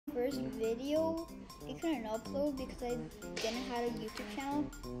first video I couldn't upload because I didn't have a YouTube channel.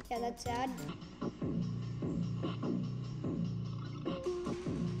 Yeah, that's sad.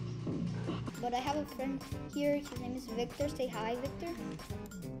 But I have a friend here. His name is Victor. Say hi, Victor.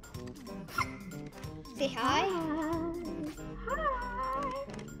 Say hi. Hi.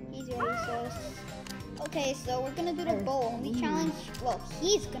 He's very sus. Okay, so we're gonna do the bow only challenge. Well,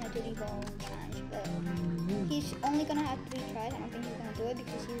 he's gonna do the bow only challenge, but he's only gonna have 3 tries. I don't think he's gonna do it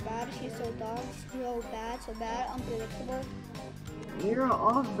because he's bad. She's so dog, so bad, unpredictable. You're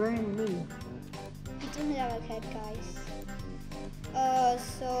off-brand me. He doesn't have a head, guys.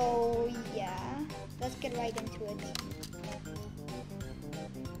 So yeah, let's get right into it.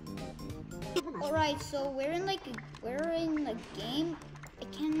 All right, so we're in the game. I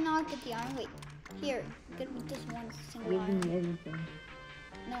cannot get the iron. Wait, here, get me just one single Give iron. me everything.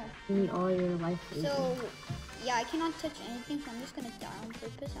 No. Give me all your life. So yeah, I cannot touch anything, so I'm just gonna die on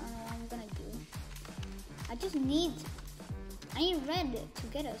purpose. I don't know what I'm gonna do. I need red to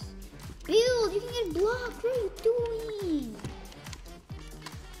get us. Build, you can get blocked. What are you doing?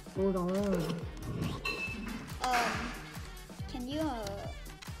 Hold on. Can you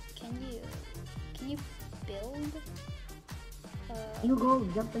build? You go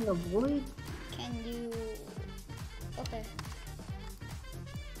jump in the void? Can you? Okay.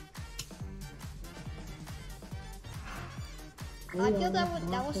 I feel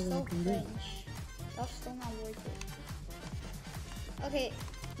that was so cringe. That was still not worth it. Okay,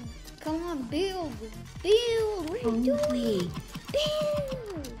 come on, build. What are you doing?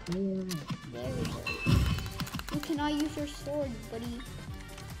 Build. There we go. You cannot use your sword, buddy.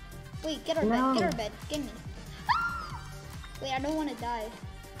 Wait, get our bed. Get me. Wait, I don't want to die.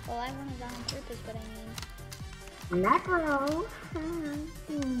 Well, I want to die on purpose, but I mean. Macro.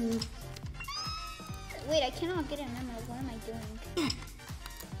 Wait, I cannot get an emerald. What am I doing?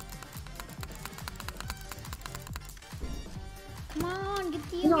 Come on, get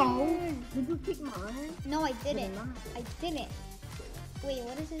the emerald. Did you pick mine? No, I didn't. I didn't. Wait,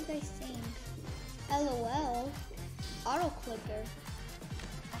 what is this guy saying? LOL. Auto clicker.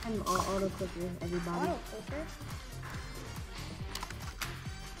 I'm auto clicker, everybody. Auto clicker?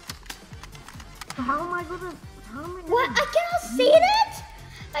 How am I gonna? What? I cannot see that?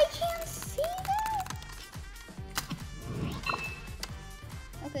 I can't see that?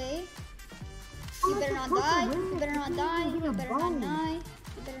 Okay. You better not die. You better not die. You better not die.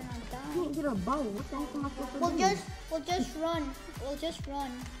 You better not die. Can't get a bow. What the heck am I supposed to do? We'll just run. Just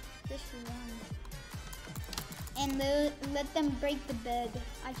run. And let them break the bed.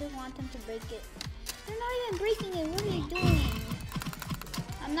 I just want them to break it. They're not even breaking it. What are you doing?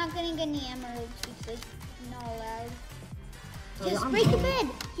 I'm not getting any emeralds because I'm not allowed. Just break the bed.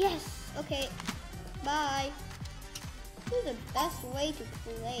 Yes. Okay. Bye. This is the best way to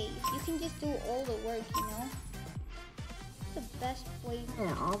play. You can just do all the work, you know? It's the best way to play.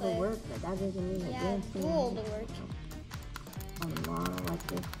 Yeah, all the work, but that doesn't mean it. Yeah, do all the work. A lot like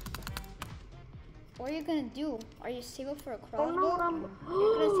this. What are you gonna do? Are you save up for a crossbow?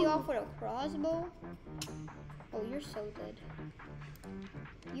 You're gonna save up for a crossbow? Oh, you're so good.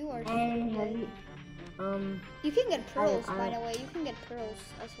 You are so good. You can get pearls, by the way. You can get pearls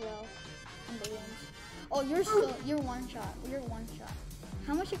as well. On the ones. Oh, you're one shot. You're one shot.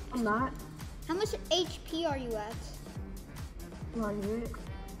 How much? I'm not. How much HP are you at? 200.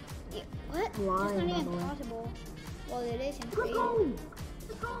 Yeah, what? That's not even possible. Well, it is in creative.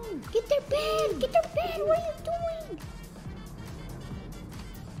 Let's go! Get their bed! Get their bed! What are you doing?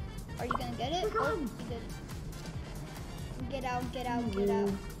 Are you gonna get it? Oh, you did. Get out!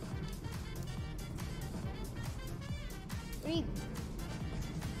 Reed,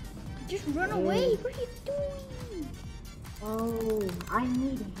 just run away! What are you doing? Oh, I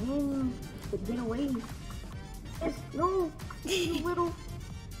need him to get away. Yes, no, you little.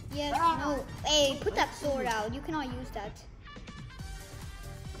 Yes, no. Hey, put that sword out. You cannot use that.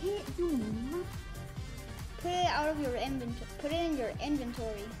 Can't do nothing. Put it out of your inventory. Put it in your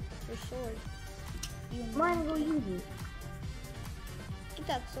inventory. Your sword. Mine, go use it. Get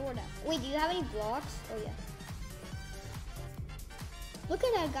that sword out. Wait, do you have any blocks? Oh yeah. Look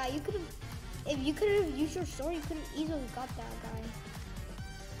at that guy. You could have, if you could have used your sword, you could have easily got that guy.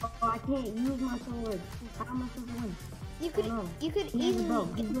 Oh, I can't use my sword. How am I supposed to win? You could easily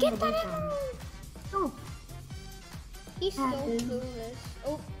get that emerald. No. He's so clueless.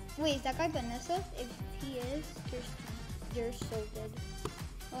 Oh, wait, is that guy Vanessa? If he is, you're so good.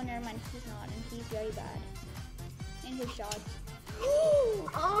 Oh, never mind. He's not, and he's very bad. And his shots. Oh.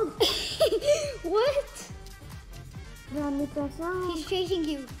 What? He's chasing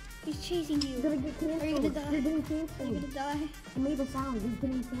you. He's chasing you. You're gonna get canceled. Are you gonna die? You're getting Are canceled. you gonna die? I made a sound. You're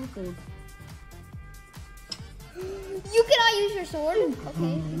getting canceled. You cannot use your sword?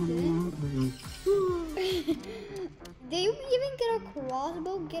 Okay, you didn't. Do you even get a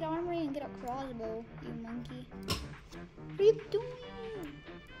crossbow? Get armory and get a crossbow, you monkey. What are you doing?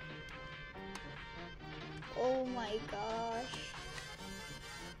 Oh my gosh.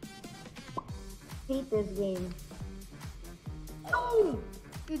 Hate this game. Oh!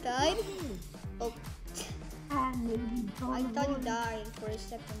 You died? Oh. Maybe I thought you died for a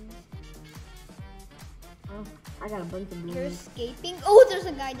second. Oh, I got a bunch of You're balloons. escaping? Oh, there's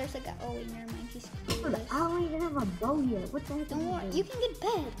a guy. Oh, wait, never mind. He's clueless. I don't even have a bow yet. What the heck? Don't worry. You can get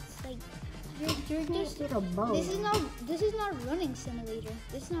pets. Like, you're just. Get a bow. This is not running simulator.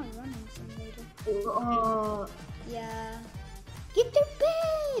 This is not running simulator. Yeah. Get their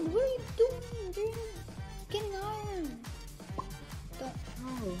bed. What are you doing? You're getting iron. Don't.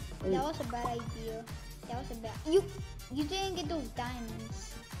 Oh, That was a bad idea. That was a bad. You didn't get those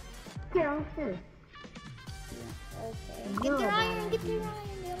diamonds. Here, I'm here. Okay. Get their iron. Get their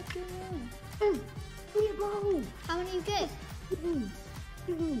iron. They'll kill you. Give me a bow. How many you get? Give me.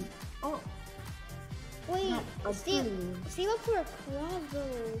 Give me. Oh. Wait. Save up for a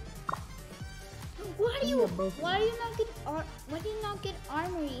crossbow. Why do you not get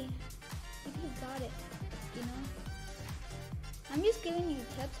armory? If you got it, you know. I'm just giving you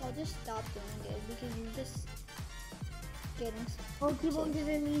tips. I'll just stop doing it because you're just getting. Oh, keep on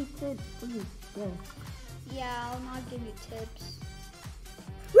giving me tips, please. Yeah. Yeah, I'll not give you tips.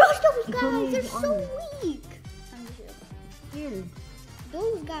 Rush those guys! They're so weak! I'm just Here.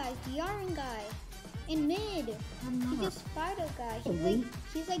 Those guys, the iron guy. In mid. He just fight a guy.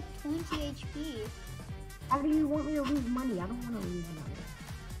 He's like 20 HP. How do you want me to lose money? I don't want to lose money.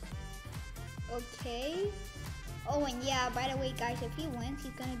 Okay. Oh, and yeah, by the way, guys, if he wins,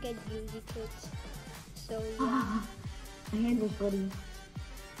 he's gonna get UV kits. So, yeah. My hands are sweaty.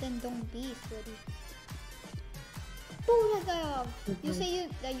 Then don't be sweaty. Bow that guy off. You say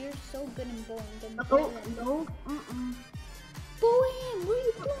that you're so good in bowling. Then No. Bow him. What are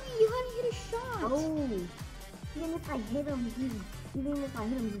you doing? You haven't hit a shot. Oh. Even if I hit him,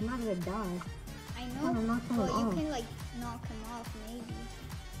 he's not gonna die. I know. But you can like knock him off, maybe.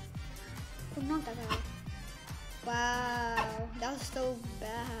 Oh, knock that guy off. Wow, that was so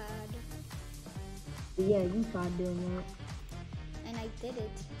bad. Yeah, you tried doing that. And I did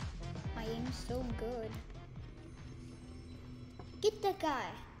it. My aim is so good. Get that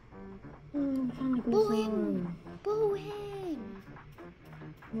guy. Bow him. Bow him.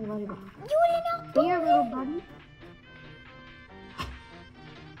 You didn't know. There, little buddy.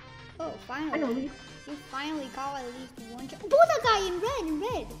 Oh, finally. Finally. You finally got at least one shot. Bow that guy in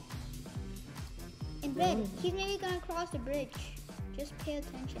red. In red. He's maybe gonna cross the bridge. Just pay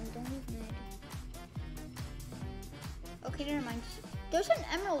attention. Don't move mid. Okay, never mind. There's an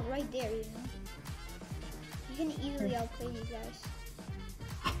emerald right there, you know. You can easily outplay these guys.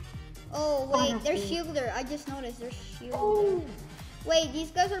 Oh, wait. They're shielder. I just noticed they're shielder. Oh. Wait, these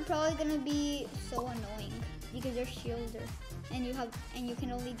guys are probably gonna be so annoying because they're shielder. And you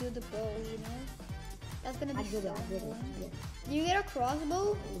can only do the bow, you know? That's gonna be so annoying. Do you get a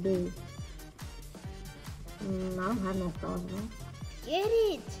crossbow? Dude. I don't have no crossbow. Get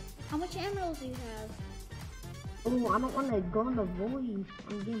it! How much emeralds do you have? Oh, I don't want to go in the void.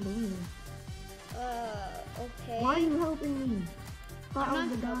 I'm getting bullied. Okay. Why are you helping me? I'm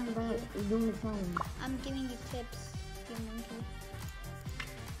not helping you. Doing the time. I'm giving you tips, you monkey.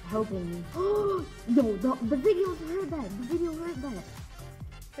 Helping me. Oh, no, the video heard that. The video heard that.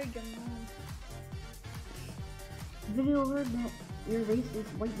 Heard your mom. The video heard that. You're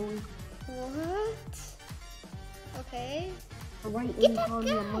racist, white boy. What? Okay. The white Get lady that called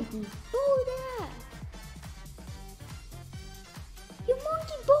me a monkey. Bow that! You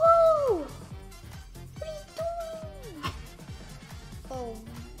monkey bow! What are you doing? Oh my.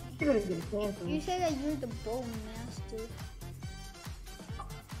 You're gonna get canceled. You said that you're the bow master.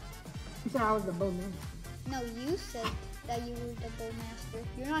 You said I was the bow master. No, you said that you were the bow master.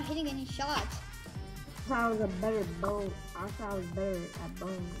 You're not hitting any shots. I thought I was a better bow. I thought I was better at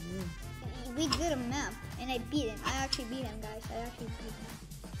bowing than you. We did a map, and I beat him. I actually beat him, guys. I actually beat him.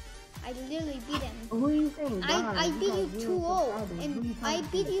 I literally beat him. Who are you saying? I beat you 2-0, and I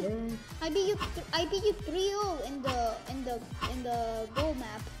beat you 3-0 in the bow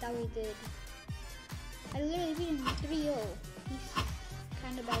map that we did. I literally beat him 3-0. He's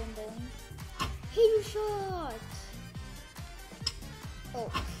kind of bad in bowling. Hit your shot! Oh,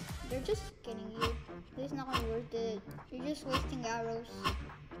 they're just getting you. It's not worth it. You're just wasting arrows.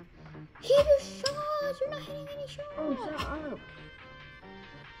 Hit your shots! You're not hitting any shots! Oh, shut up.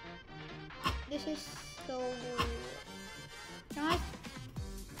 This is so... Not...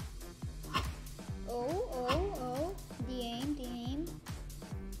 Oh. The aim.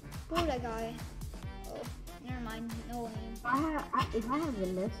 Pull that guy. Oh, never mind. No aim. If I have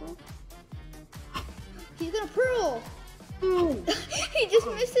Vanessa... He's gonna pearl! He just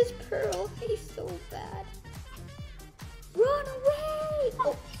missed his pearl. He's so bad. Run away!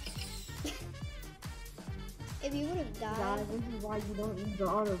 Oh. If you would have died... Guys, this is why you don't use the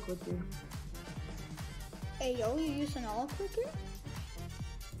auto clicker. Hey yo, you use an auto clicker?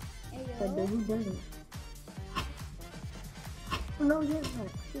 Hey yo. But who doesn't? Oh, no, he has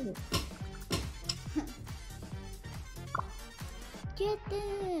that. Shoot it. Get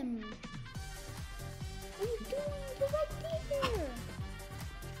them! What are you doing? You're right there!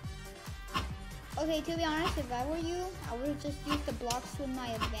 Okay, to be honest, if I were you, I would have just used the blocks to my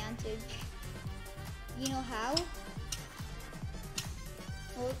advantage. You know how?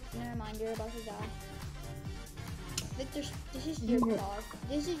 Oh, never mind, you're about to die. Victor, this is your dog.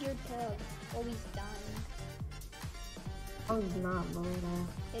 This is your dog. Oh, he's dying. Oh, it's not, bro.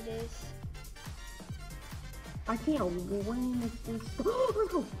 It is. I can't win if this.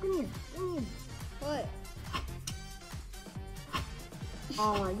 Let's go. Come here. What?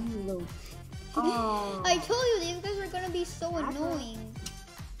 Oh, you little. Oh. I told you these guys are gonna be so annoying.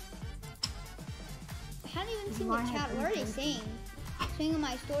 I haven't even seen the chat. What are they saying? Swing on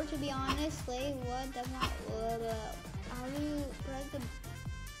my store, to be honest. Slay, what? That's not. How do you press the.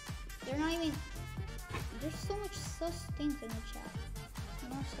 They're not even. There's so much sus things in the chat.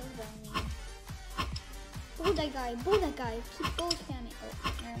 More sus than me. Bull that guy. Keep bow spamming.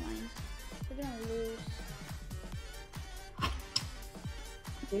 Oh, never mind. We're gonna lose.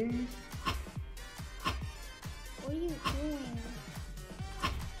 There's. What are you doing?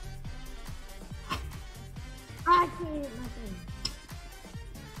 I can't nothing.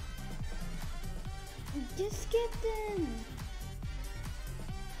 Just get them.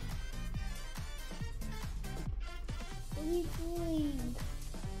 What are you doing?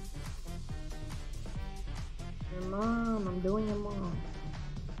 Your mom. I'm doing your mom.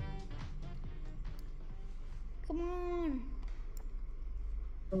 Come on.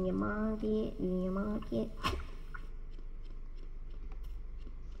 When your mom get.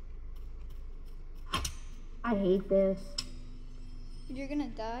 I hate this. You're gonna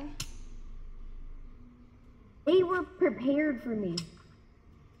die. They were prepared for me.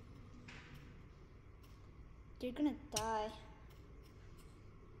 You're gonna die.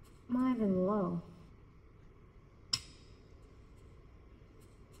 I'm not even low.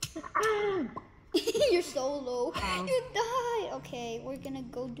 Ah! You're so low. Ow. You died. Okay, we're gonna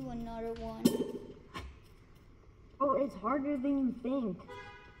go do another one. Oh, it's harder than you think.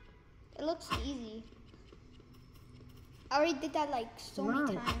 It looks easy. I already did that like so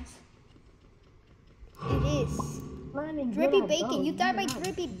many times. It is. Drippy Bacon. You died by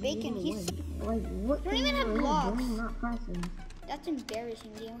Drippy Bacon. He's. Like, what? You don't even have blocks. Not pressing. That's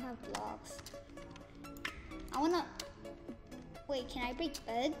embarrassing. They don't have blocks. I wanna. Wait, can I break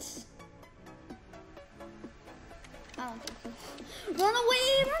beds? I don't think so. Run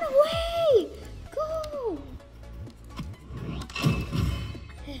away! Go!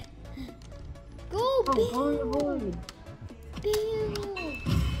 Go, Bill! Bill!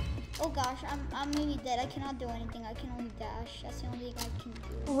 Oh gosh, I'm maybe dead. I cannot do anything. I can only dash. That's the only thing I can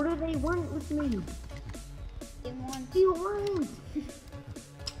do. What do they want with me? They want. You want?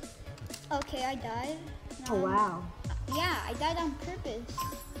 Okay, I died. Oh wow. Yeah, I died on purpose.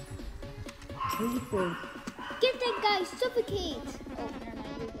 Jesus. Get that guy! Suffocate! Oh, never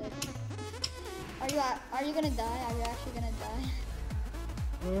mind. You're good. Are you gonna die? Are you actually gonna die?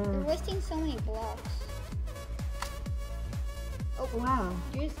 Yeah. You're wasting so many blocks. Oh wow.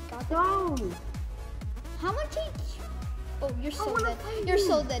 You just got that. Go! How much each? Oh, you're so wanna dead. fight You're you.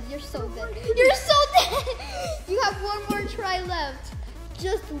 so dead. You're so dead. You're so dead! You have one more try left.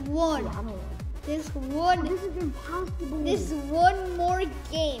 Just one. I don't. This one. This is impossible. This one more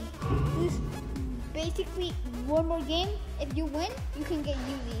game. This basically one more game. If you win, you can get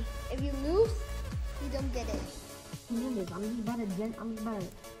Yuzi. If you lose, you don't get it. I'm just about to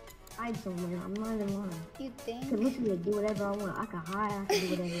hide somewhere. I'm not even lying. You think? Cause literally do whatever I want. I can hide. I can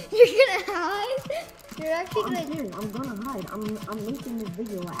do whatever. You're gonna hide? You're actually I'm gonna. serious. I'm gonna hide. I'm making this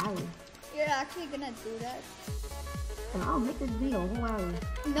video an hour. You're actually gonna do that? And I'll make this video a whole hour.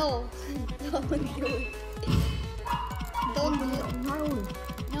 No, don't do it. Don't do it. No.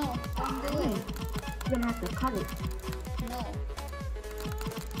 No, don't do it. You're gonna have to cut it. No.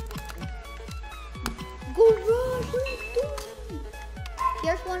 Go run! What are you doing?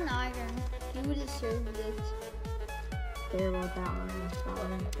 Here's one iron. You deserve it. Care about that one. That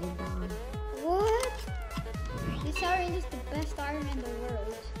one. Take that one. this iron is the best iron in the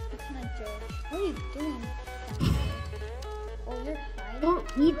world. You cannot judge. What are you doing? Oh, you're hiding? Don't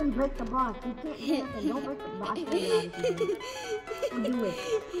even break the block. You can't do nothing. Don't break the block. Don't do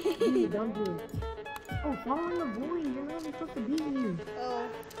it. Dude, don't do it. Oh, follow in the void. You're not even supposed to be here. Oh.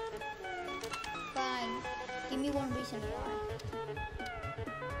 Fine. Give me one reason why.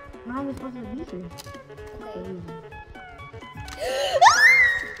 You're not even supposed to be here. Okay.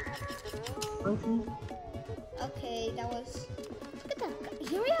 Okay. Okay, that was... Look at that.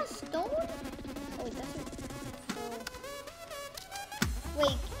 Here we have stone? Oh, wait, that's it. Oh.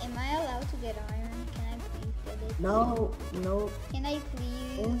 Wait, am I allowed to get iron? Can I please get it? No, no. Can I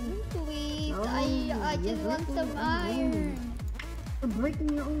please? Please. No, I just want some iron. You're breaking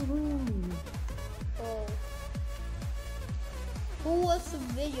your own rules. Oh. Who was the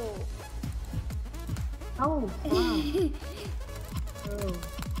video? Oh, wow. Oh.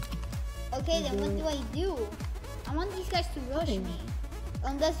 Okay, then what do I do? I want these guys to rush me.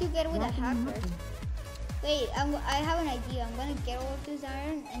 Unless you get with a hacker. Wait, I have an idea. I'm gonna get all of this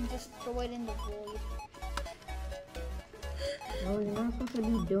iron and just throw it in the void. No, you're not supposed to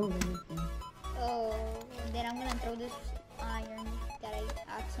be doing anything. Oh, then I'm gonna throw this iron that I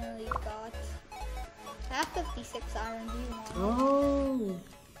accidentally got. I have 56 iron. Do you want it? Oh.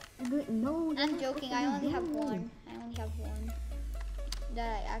 Good. No. I'm joking. I only have one. I only have one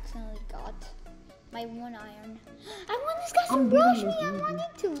that I accidentally got. My one iron. I want this guy to rush me. I'm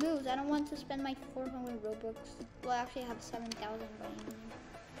wanting to lose. I don't want to spend my 400 Robux. Well, actually, I have 7,000, but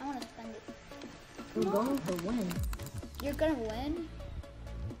I want to spend it. We're going to win. You're gonna win?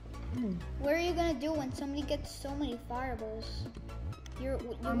 What are you gonna do when somebody gets so many fireballs? You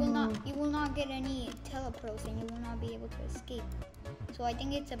will not get any telepros, and you will not be able to escape. So I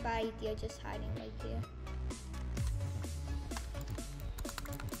think it's a bad idea just hiding right there.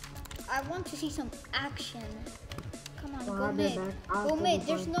 I want to see some action. Come on, go mid. Go mid.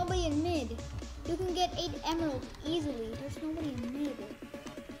 There's nobody in mid. You can get 8 emeralds easily. There's nobody in mid.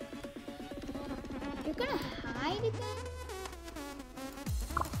 You're gonna hide again?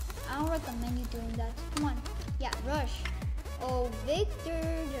 I don't recommend you doing that. Come on. Yeah, rush. Oh, Victor,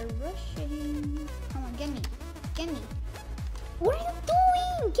 they're rushing. Come on, get me. Get me. What are you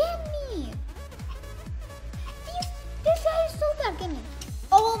doing? Get me. This guy is so bad. Get me.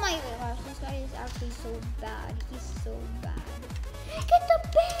 Oh my gosh, this guy is actually so bad. He's so bad. Get the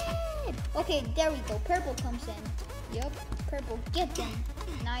bed! Okay, there we go. Purple comes in. Yup, purple. Get them.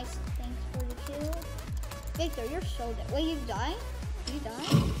 Nice. Thanks for the kill. Victor, you're so dead. Wait, you die? You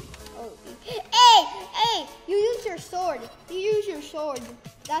die? Oh. Hey! Hey! You use your sword. You use your sword.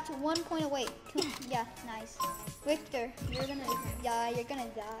 That's 1 point away. Yeah, nice. Victor, you're gonna die. You're gonna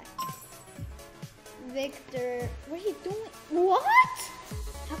die. Victor, what are you doing? What?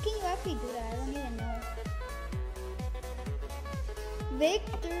 How can you actually do that? I don't even know.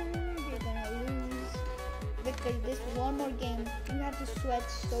 Victor, you're gonna lose. Victor, this one more game. You have to sweat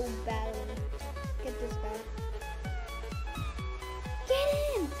so badly. Get this guy. Get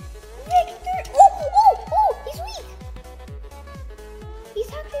him! Victor! Oh! He's weak! He's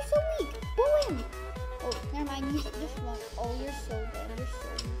actually so weak. Bow him! Oh, never mind. He's just one. Oh, you're so dead. You're so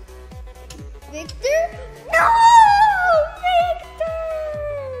weak. Victor? No! Victor!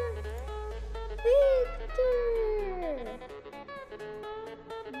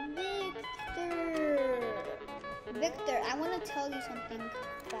 Victor, I want to tell you something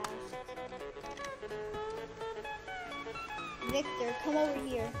fast. Victor, come over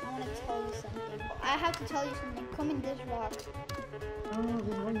here. I want to tell you something. I have to tell you something. Come in this rock. Oh,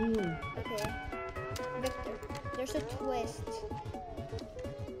 what are you? Okay. Victor, there's a twist.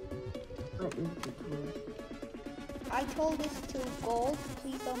 What is the twist? I told this to Gold,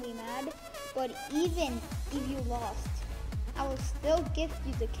 please don't be mad. But even if you lost, I will still gift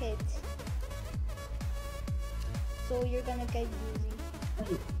you the kit. So you're gonna get easy.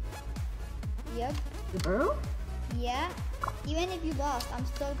 Wait. Yep. The burrow? Yeah. Even if you lost, I'm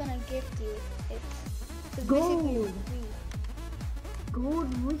still gonna gift you it. Gold.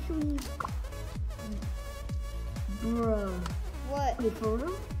 Gold, which we... Bruh. What? Wait, for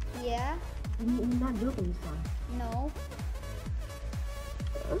real? Yeah. You're not joking this time. No.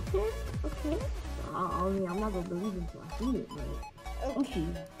 Okay. I mean, I'm not gonna believe it until I see it, but... Okay.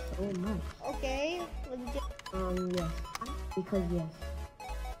 So much. Okay. Yes. Because yes.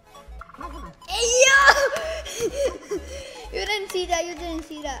 Hey, yo! You didn't see that. I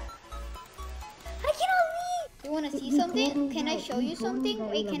cannot leave. You wanna see something? Can I show you something?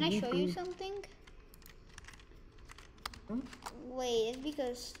 Wait, can I show you something? Wait, it's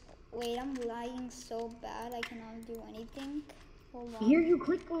because... Wait, I'm lying so bad I cannot do anything. Hold on. Here you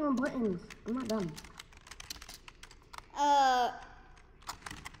click on buttons. I'm not done. I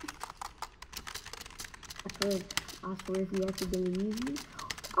swear if you actually give me easy,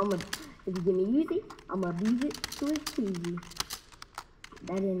 if you give me easy, I'ma abuse it to it's easy.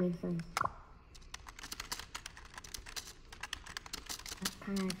 That didn't make sense. That's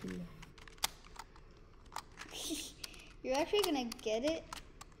kind of actually. You're actually gonna get it?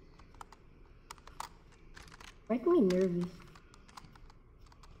 Making me nervous.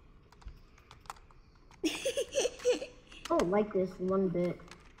 I don't like this one bit.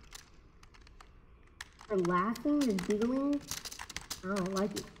 They're laughing, they're giggling. I don't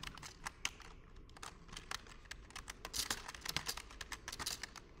like it.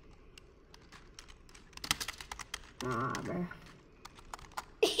 Nah, bruh.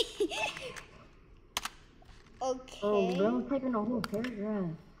 Okay. Oh, bro, typing a whole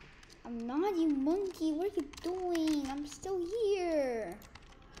paragraph. I'm not, you monkey. What are you doing? I'm still here.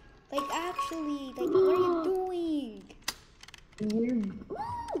 Like, actually, like, what are you doing?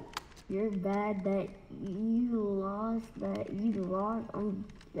 You're bad that you lost, I'm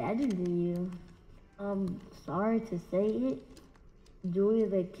better than you. I'm sorry to say it. Joy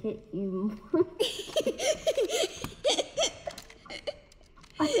the kid, you.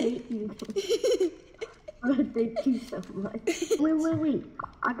 I hate you. Thank you so much. Wait.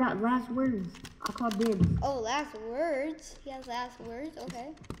 I got last words. I called dibs. Oh, last words? He has last words? Okay.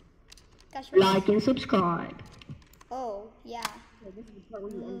 Gosh, Like and subscribe. oh, yeah.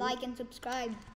 Like and subscribe.